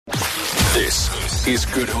This is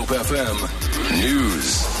Good Hope FM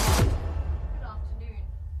News. Good afternoon.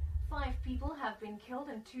 5 people have been killed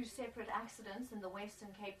in 2 separate accidents in the Western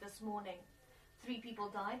Cape this morning. 3 people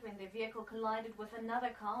died when their vehicle collided with another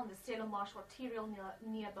car on the Stellenbosch Arterial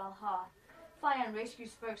near Belhar. Fire and Rescue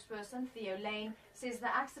spokesperson Theo Lane says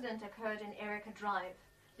the accident occurred in Erica Drive.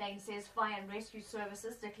 Lane says Fire and Rescue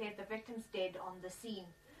Services declared the victims dead on the scene.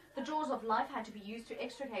 The jaws of life had to be used to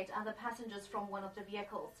extricate other passengers from one of the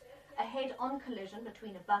vehicles. A head-on collision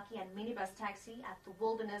between a bakkie and minibus taxi at the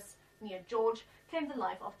Wilderness near George claimed the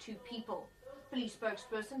life of 2 people. Police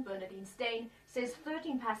spokesperson Bernadine Steyn says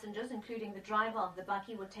 13 passengers, including the driver of the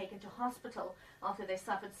bakkie, were taken to hospital after they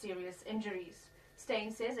suffered serious injuries. Steyn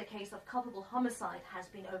says a case of culpable homicide has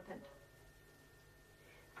been opened.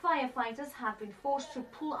 Firefighters have been forced to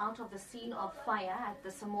pull out of the scene of fire at the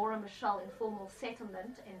Samora Michelle informal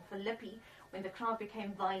settlement in Philippi when the crowd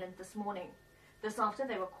became violent this morning. This after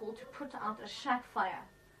they were called to put out a shack fire.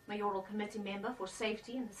 Mayoral Committee member for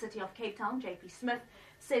Safety in the City of Cape Town, JP Smith,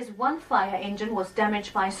 says 1 fire engine was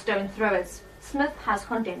damaged by stone throwers. Smith has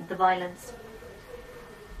condemned the violence.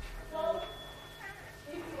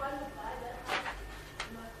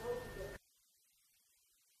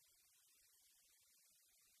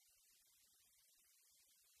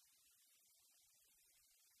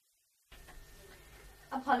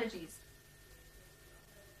 Apologies.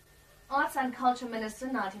 Arts and Culture Minister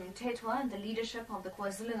Nadim Mthethwa and the leadership of the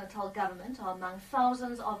KwaZulu-Natal government are among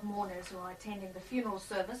thousands of mourners who are attending the funeral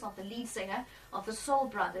service of the lead singer of the Soul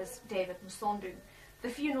Brothers, David Msondu. The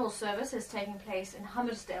funeral service is taking place in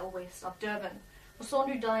Hummersdale, west of Durban.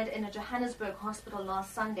 Msondu died in a Johannesburg hospital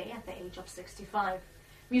last Sunday at the age of 65.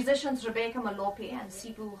 Musicians Rebecca Malope and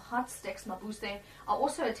Sipu Hotsticks Mabuse are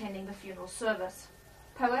also attending the funeral service.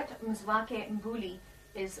 Poet Mzwake Mbuli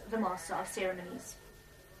is the master of ceremonies.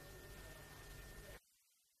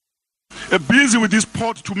 Busy with this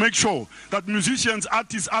port to make sure that musicians,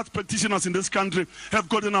 artists, art practitioners in this country have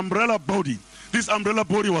got an umbrella body. This umbrella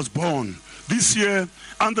body was born this year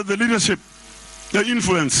under the leadership, the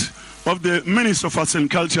influence of the Minister of Arts and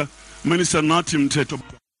Culture, Minister Nadim Mthethwa.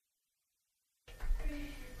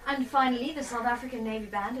 And finally, the South African Navy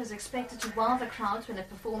Band is expected to wow the crowds when it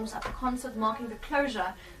performs at the concert marking the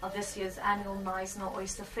closure of this year's annual Knysna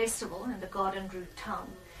Oyster Festival in the Garden Route town.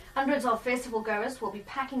 Hundreds of festival goers will be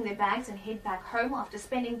packing their bags and head back home after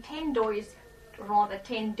spending 10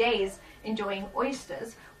 days enjoying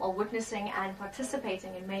oysters while witnessing and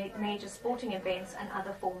participating in major sporting events and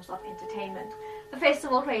other forms of entertainment. The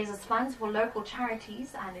festival raises funds for local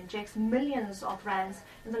charities and injects millions of rands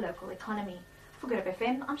in the local economy. For Good Hope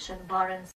FM, I'm Shannon Barnes.